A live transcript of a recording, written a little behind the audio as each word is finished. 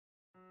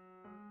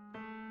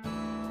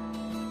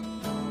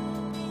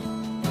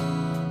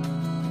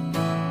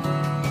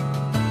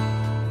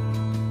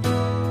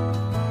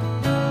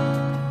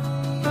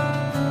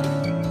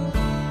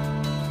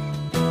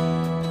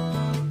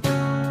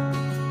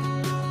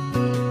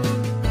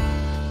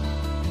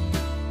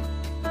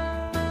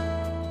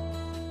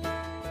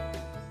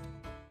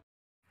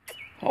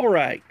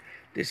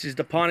This is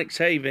the Ponix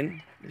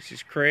Haven. This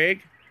is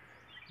Craig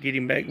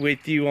getting back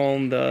with you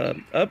on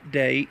the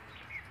update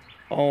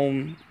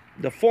on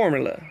the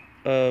formula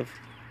of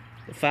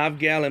the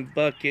 5-gallon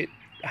bucket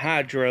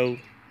hydro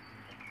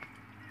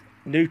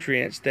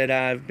nutrients that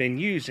I've been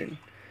using.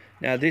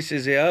 Now this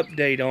is an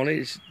update on it.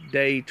 It's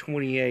day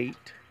 28.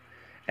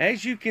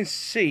 As you can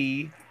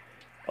see,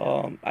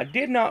 I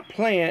did not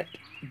plant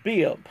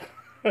Bibb.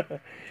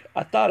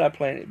 I thought I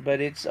planted,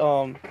 but it's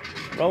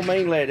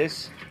romaine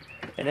lettuce,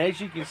 and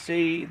as you can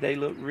see, they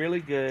look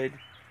really good.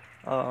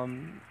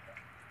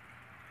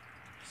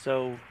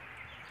 So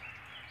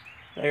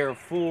they are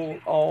full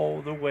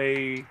all the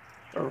way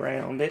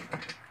around it.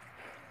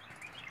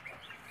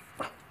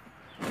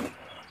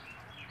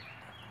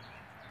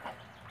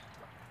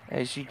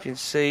 As you can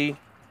see,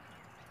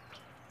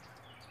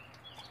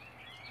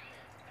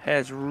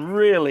 has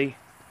really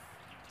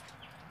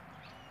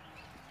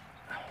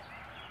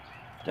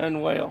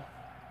done well.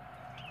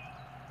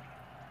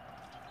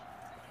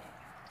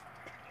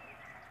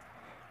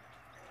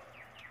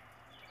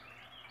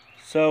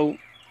 So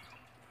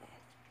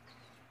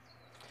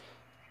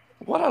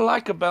what I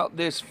like about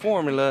this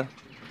formula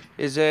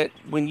is that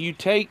when you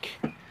take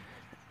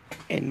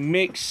and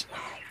mix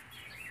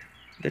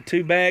the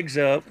two bags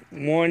up,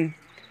 one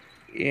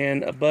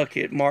in a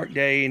bucket marked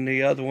A and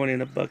the other one in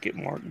a bucket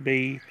marked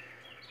B,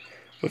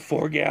 with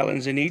 4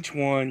 gallons in each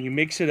one, you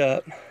mix it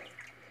up,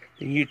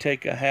 then you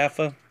take a half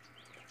a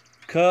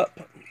cup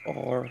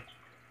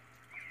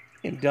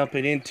and dump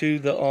it into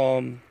the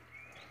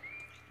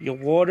your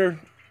water.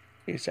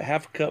 It's a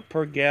half a cup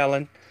per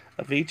gallon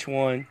of each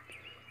one.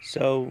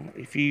 So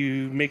if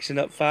you mixing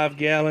up 5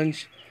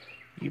 gallons,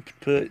 you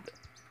put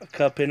a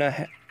cup and a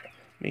half,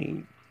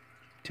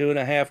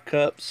 2.5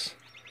 cups,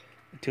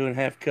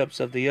 2.5 cups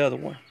of the other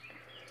one.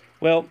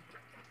 Well,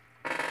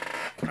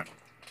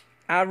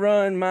 I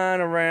run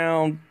mine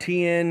around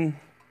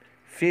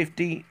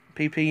 1050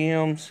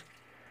 ppms.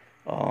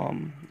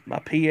 My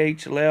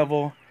pH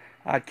level,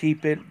 I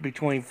keep it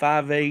between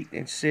 5.8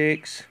 and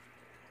 6.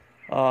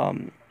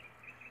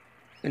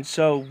 And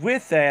so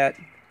with that,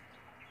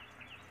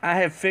 I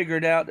have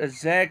figured out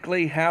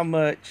exactly how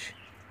much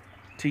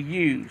to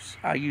use.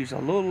 I use a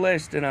little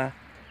less than a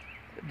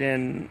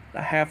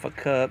half a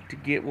cup to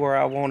get where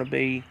I want to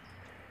be.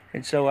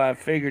 And so I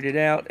figured it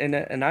out, and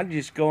I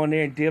just go in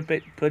there and dip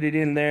it, put it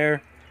in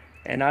there,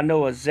 and I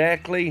know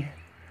exactly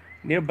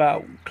near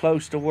about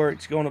close to where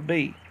it's going to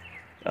be.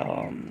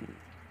 I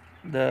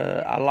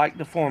like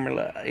the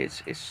formula.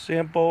 It's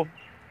simple.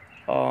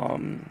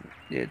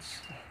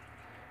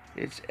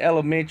 It's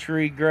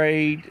elementary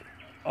grade.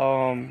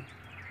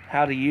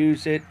 How to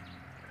use it.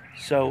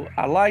 So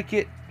I like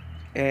it,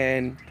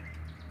 and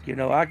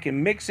I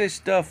can mix this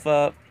stuff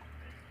up,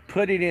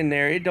 put it in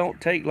there. It don't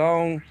take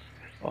long.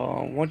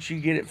 Once you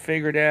get it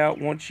figured out,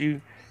 once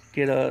you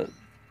get the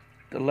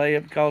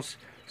layup, because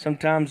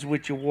sometimes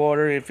with your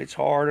water, if it's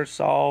hard or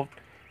soft,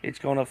 it's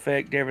going to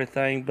affect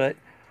everything. But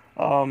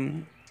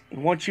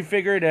once you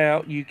figure it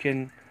out, you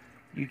can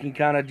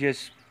kind of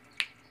just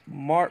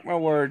mark my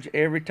words.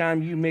 Every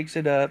time you mix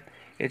it up,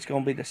 it's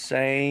going to be the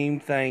same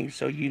thing.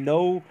 So you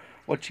know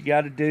what you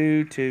got to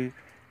do to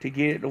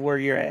get it to where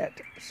you're at.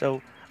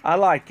 So I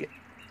like it,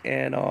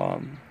 and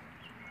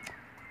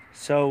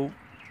so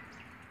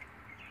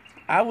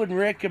I would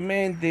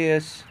recommend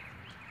this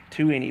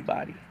to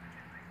anybody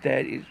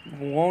that is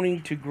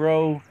wanting to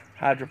grow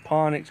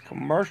hydroponics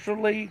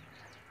commercially,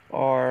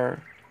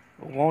 or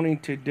wanting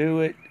to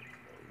do it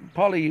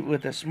probably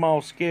with a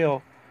small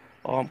scale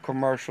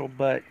commercial,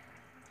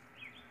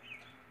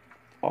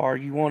 or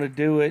you want to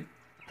do it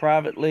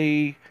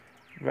privately,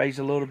 raise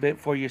a little bit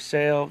for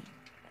yourself.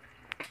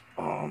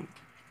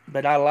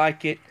 But I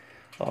like it.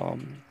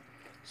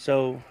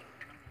 So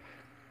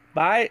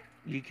buy it.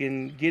 You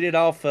can get it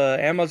off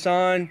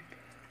Amazon.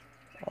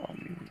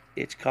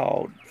 It's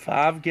called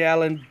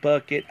 5-gallon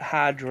bucket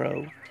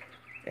hydro,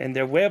 and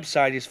their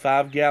website is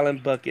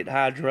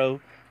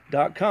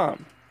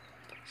 5gallonbuckethydro.com.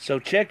 So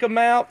check them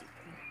out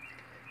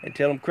and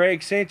tell them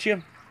Craig sent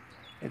you.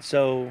 And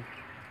so,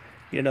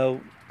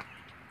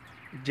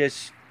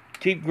 just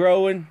keep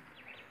growing.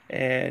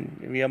 And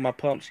my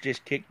pumps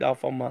just kicked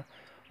off on my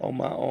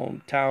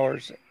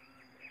towers,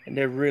 and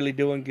they're really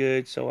doing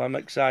good. So I'm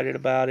excited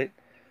about it.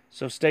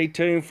 So stay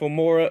tuned for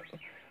more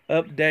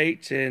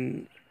updates,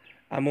 and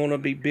I'm going to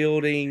be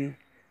building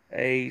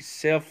a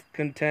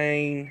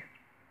self-contained,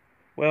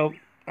 I'm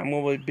going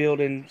to be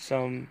building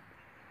some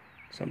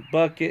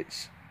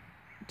buckets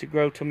to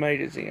grow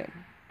tomatoes in,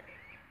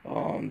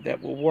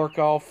 that will work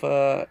off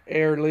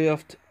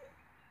airlift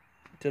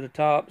to the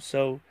top.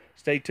 So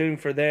stay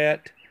tuned for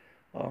that.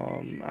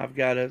 I've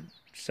got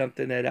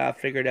something that I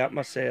figured out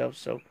myself,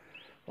 so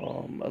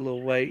a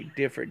little way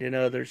different than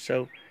others.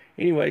 So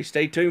anyway,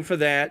 stay tuned for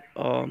that.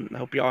 I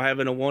hope y'all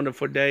having a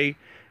wonderful day,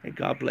 and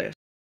God bless.